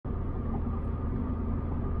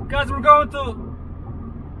Guys, we're going to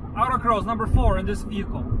Autocross number 4 in this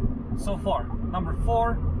vehicle so far. Number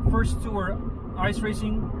 4, first 2 are ice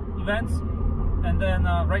racing events, and then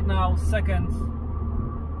right now second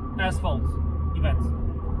asphalt event.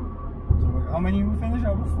 So how many we finished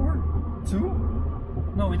out of 4?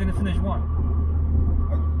 2? No, we didn't finish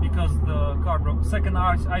 1 because the car broke. Second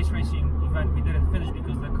ice racing event we didn't finish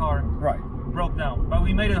because the car broke down, but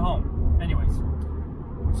we made it home anyways.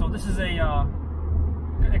 So this is a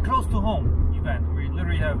close to home event. We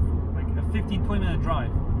literally have like a 15-20 minute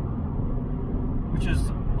drive, which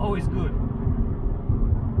is always good.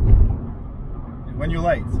 When you're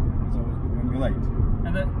late, it's always good when you're late.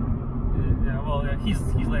 And then, yeah, well, yeah, he's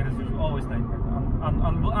late as usual, always late.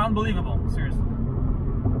 Unbelievable, seriously.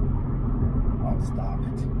 Oh, stop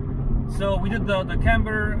it. So we did the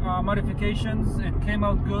camber modifications. It came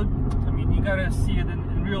out good. I mean, you gotta see it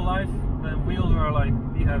in real life. The wheels are like,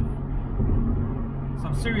 we have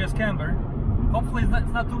some serious camber. Hopefully it's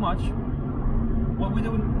not too much. What we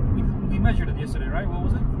did, we measured it yesterday, right? What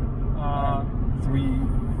was it?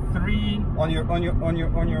 3 on your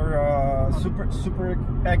super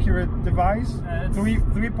accurate device.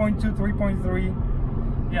 3.2, 3.3.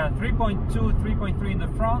 Yeah, 3.2, 3.3 in the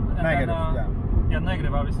front, and negative. Then, yeah,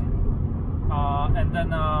 negative obviously. And then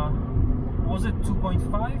was it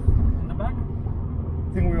 2.5 in the back?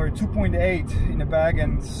 I think we were 2.8 in the back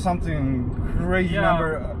and something crazy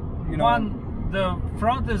number. You know. The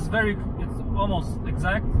front is it's almost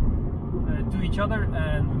exact to each other,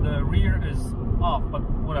 and the rear is off, but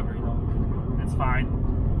whatever, you know, it's fine.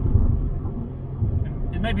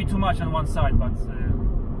 It may be too much on one side, but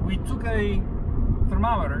we took a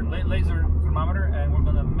thermometer, laser thermometer, and we're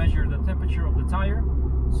going to measure the temperature of the tire.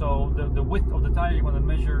 So the width of the tire, you want to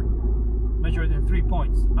measure it in 3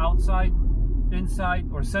 points: outside, inside,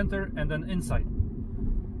 or center, and then inside.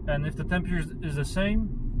 And if the temperature is the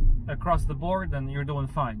same across the board, then you're doing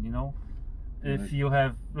fine, you know. If you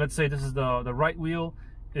have, let's say this is the right wheel,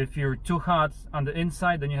 if you're too hot on the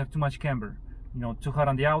inside, then you have too much camber. You know, too hot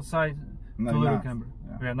on the outside, too little camber.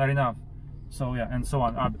 Yeah, not enough. So yeah, and so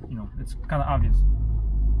on. You know, it's kind of obvious.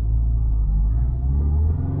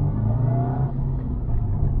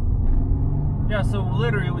 Yeah, so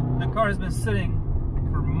literally the car has been sitting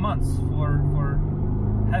for months, for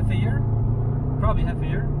half a year, probably half a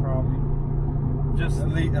year. Probably. Just at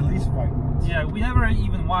least 5 months. Yeah, we never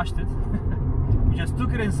even washed it. We just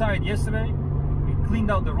took it inside yesterday. We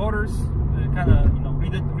cleaned out the rotors, kind of, you know,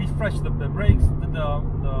 refreshed the brakes, did the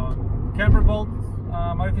camber bolt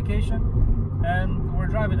modification, and we're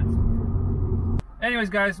driving it. Anyways,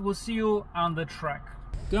 guys, we'll see you on the track.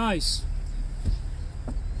 Guys,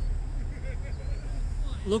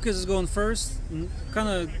 Lucas is going first. Kind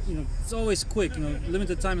of, you know, it's always quick, you know,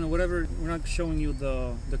 limited time and whatever. We're not showing you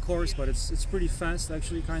the course, but it's pretty fast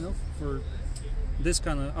actually, kind of, for this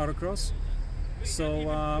kind of autocross. So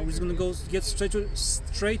we're just gonna go get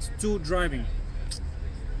straight to driving.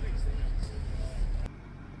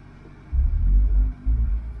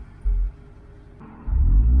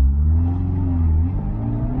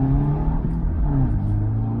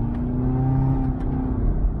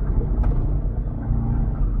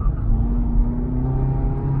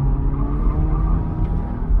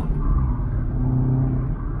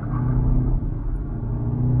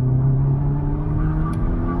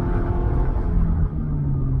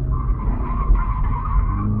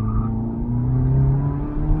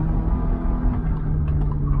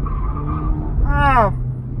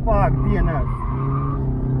 Fuck, DNF.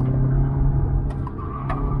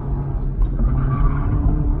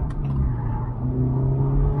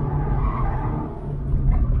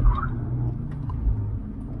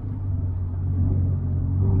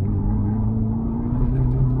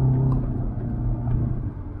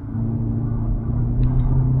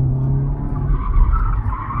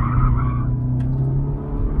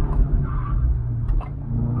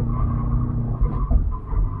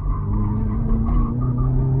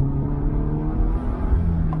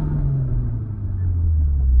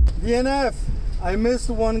 DNF. I missed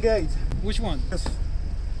one gate. Which one? Yes.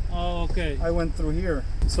 Oh, okay. I went through here.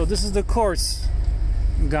 So this is the course,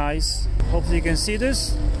 guys. Hopefully you can see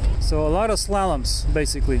this. So a lot of slaloms,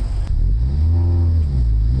 basically.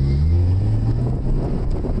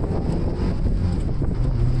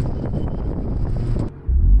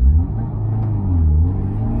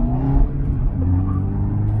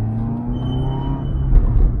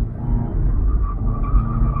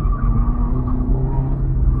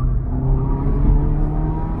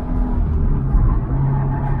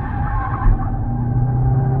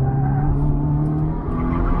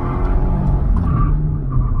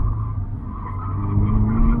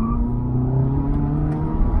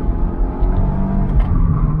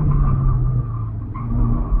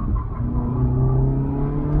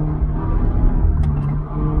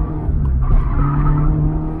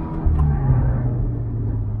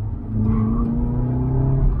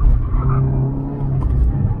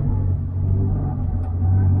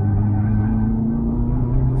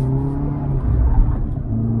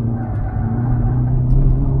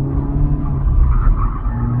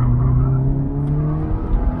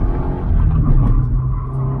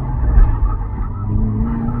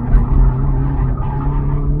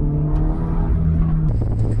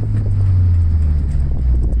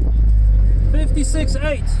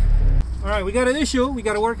 right, we got an issue we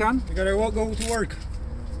got to work on. We gotta go to work.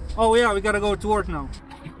 Oh yeah, we got to go to work now.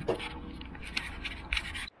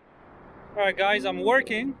 All right, guys, I'm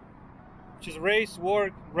working, which is race,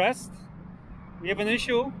 work, rest. We have an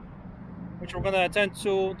issue, which we're gonna attend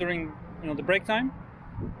to during, the break time.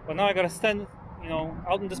 But now I gotta stand,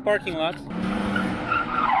 out in this parking lot.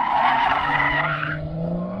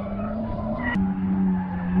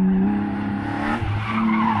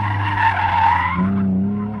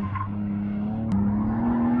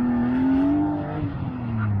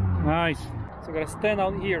 Nice. So I gotta stand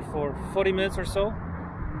out here for 40 minutes or so,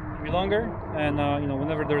 maybe longer. And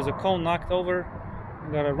whenever there's a cone knocked over,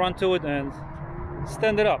 I gotta run to it and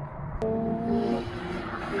stand it up.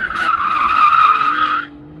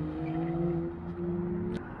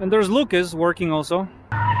 And there's Lucas working also.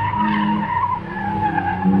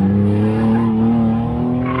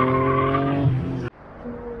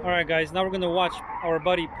 Alright guys, now we're gonna watch our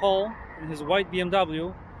buddy Paul in his white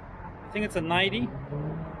BMW. I think it's a 90.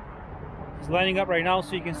 He's lining up right now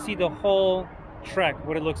so you can see the whole track,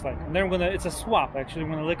 what it looks like. And then it's a swap actually,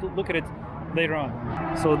 we're gonna look at it later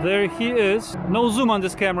on. So there he is. No zoom on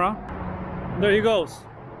this camera. There he goes.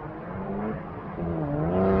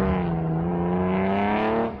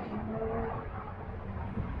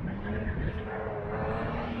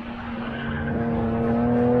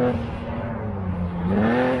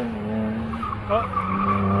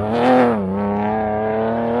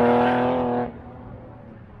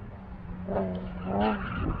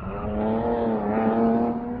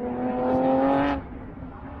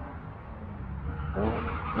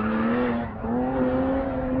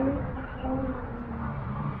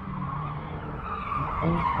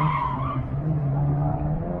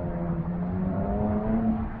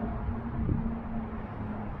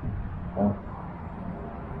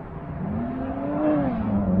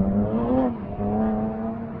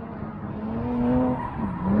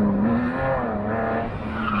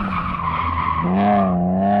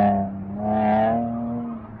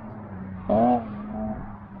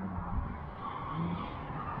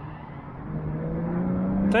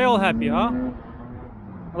 Tail happy, huh?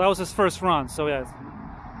 Well, that was his first run, so yeah,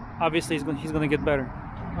 obviously he's gonna get better.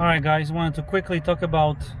 All right, guys, wanted to quickly talk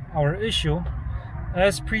about our issue.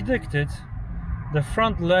 As predicted, the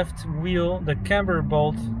front left wheel, the camber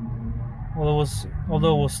bolt, although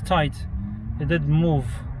it was tight, it did move.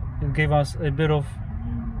 It gave us a bit of,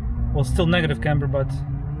 well, still negative camber, but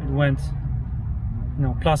it went,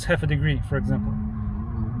 plus half a degree, for example.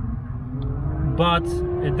 But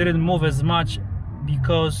it didn't move as much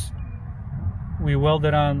because we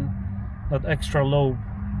welded on that extra low,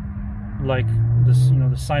 like this,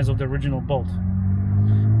 the size of the original bolt,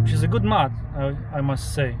 which is a good mod, I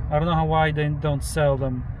must say. I don't know why they don't sell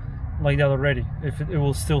them like that already, if it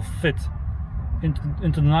will still fit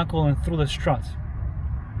into the knuckle and through the strut.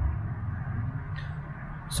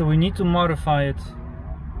 So we need to modify it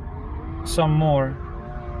some more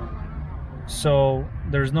so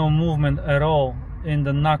there's no movement at all in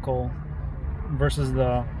the knuckle versus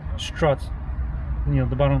the strut,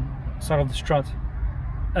 the bottom side of the strut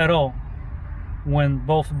at all when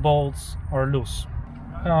both bolts are loose.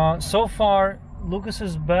 So far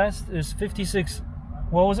Lucas's best is 56,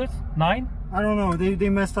 what was it, 9? I don't know, they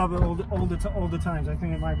messed up all the times. I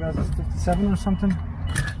think my best is 57 or something.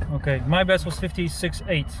 Okay, my best was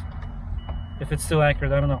 56.8, if it's still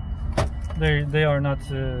accurate. I don't know, they are not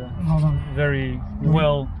very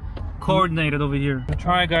well coordinated over here.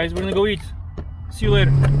 All right guys, we're gonna go eat. See you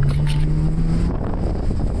later.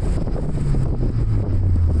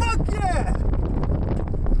 Fuck yeah!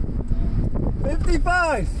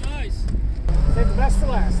 55! Nice! Save the best for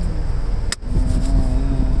last.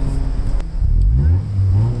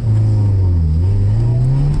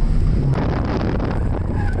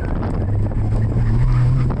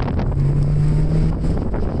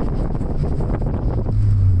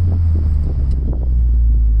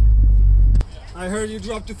 I heard you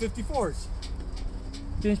dropped to 54s.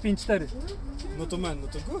 554. No to man, no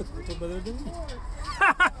to good, no to better than me.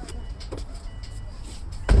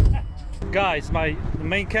 Guys, the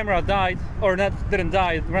main camera died, or didn't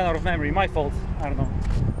die, it ran out of memory. My fault, I don't know,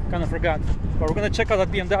 kind of forgot. But we're gonna check out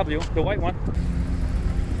that BMW, the white one.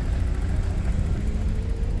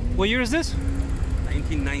 What year is this?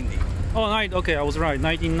 1990. Oh, okay, I was right,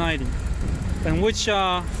 1990. And which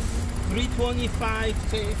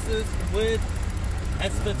 325 chases with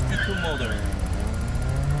S52 motor.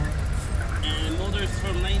 And motors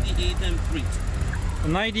from 98 M3. a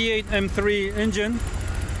 98 M3 engine,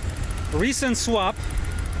 recent swap,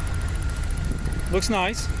 looks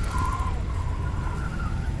nice.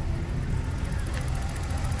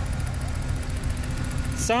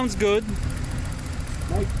 Sounds good.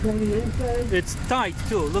 It's tight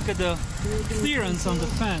too. Look at the clearance on the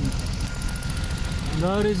fan.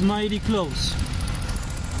 That is mighty close.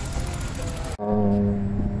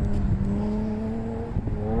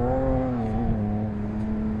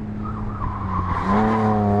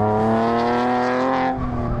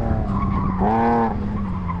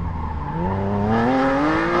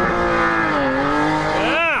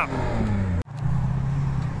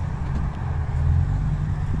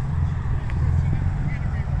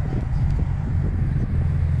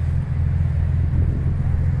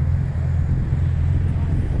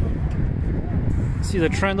 See the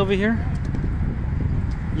trend over here?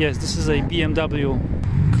 Yes, this is a BMW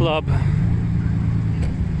Club.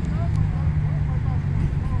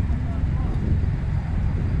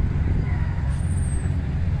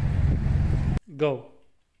 Go.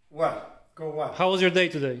 What? Go what? How was your day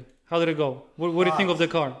today? How did it go? What do you think of the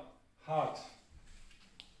car? Hot.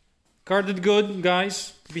 Car did good,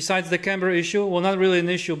 guys. Besides the camber issue, well, not really an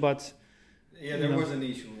issue, but yeah, there was an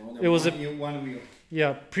issue. It was one wheel.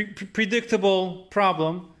 Yeah, predictable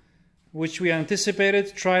problem, which we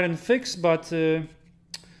anticipated, tried and fixed, but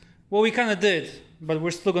well, we kind of did, but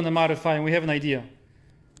we're still going to modify and we have an idea.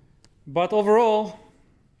 But overall,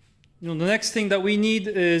 you know, the next thing that we need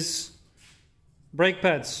is brake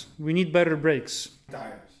pads. We need better brakes.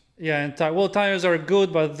 Tires. Yeah, and well, tires are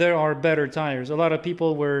good, but there are better tires. A lot of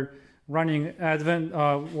people were running Advent.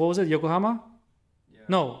 What was it? Yokohama? Yeah.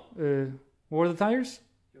 No. What were the tires?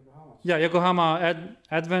 Yokohama. Yeah, Yokohama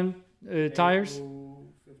Advent tires.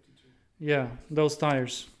 52. Yeah, those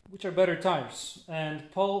tires. Which are better tires?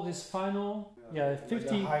 And Paul, his final, Like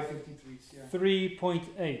the high 53s. Yeah.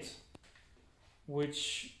 3.8,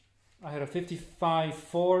 which I had a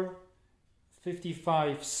 55.4,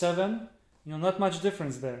 55.7. You know, not much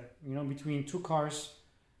difference there. You know, between two cars,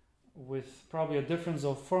 with probably a difference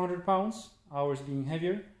of 400 pounds. Ours being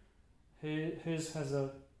heavier. His has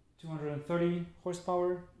a 230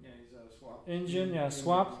 horsepower. Yeah, he's a swap. Engine, yeah,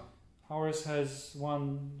 swap. Ours has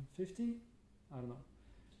 150. I don't know.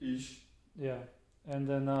 Ish. Yeah, and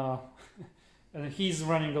then and he's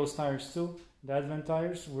running those tires too. The Advent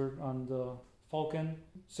tires. We're on the Falcon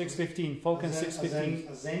 615. Falcon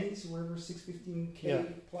 615. Zenith, whatever, 615K Yeah.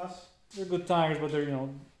 plus. They're good tires, but they're, you know,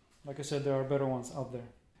 like I said, there are better ones out there.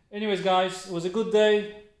 Anyways, guys, it was a good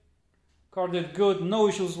day. Car did good, no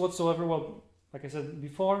issues whatsoever. Well, like I said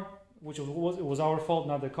before, which it was our fault,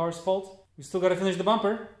 not the car's fault. We still gotta finish the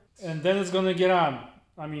bumper, and then it's gonna get on.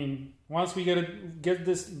 I mean, once we get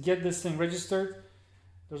this thing registered,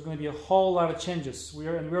 there's gonna be a whole lot of changes. We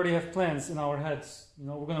already have plans in our heads. You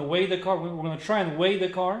know, we're gonna weigh the car. We're gonna try and weigh the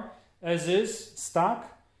car as is,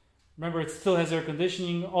 stock. Remember, it still has air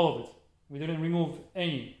conditioning, all of it. We didn't remove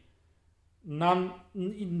any. None,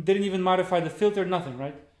 didn't even modify the filter, nothing,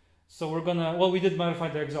 right? So we're gonna, well, we did modify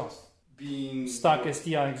the exhaust. Being Stock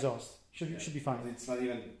STI exhaust. Should be fine. It's not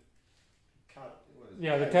even.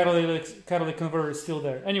 Yeah, the catalytic converter is still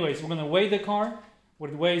there. Anyways, we're gonna weigh the car, what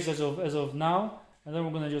it weighs as of now, and then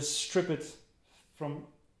we're gonna just strip it from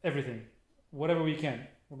everything, whatever we can.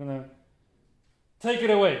 We're gonna take it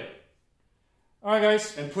away. All right,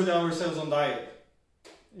 guys. And put ourselves on diet.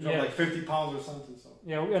 Drop Yeah. like 50 pounds or something. So.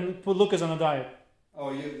 Yeah, and put Lucas on a diet.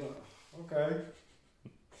 Oh, you okay?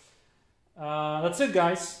 That's it,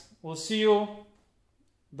 guys. We'll see you.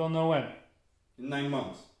 Don't know when. In 9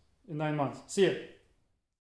 months. In 9 months. See ya.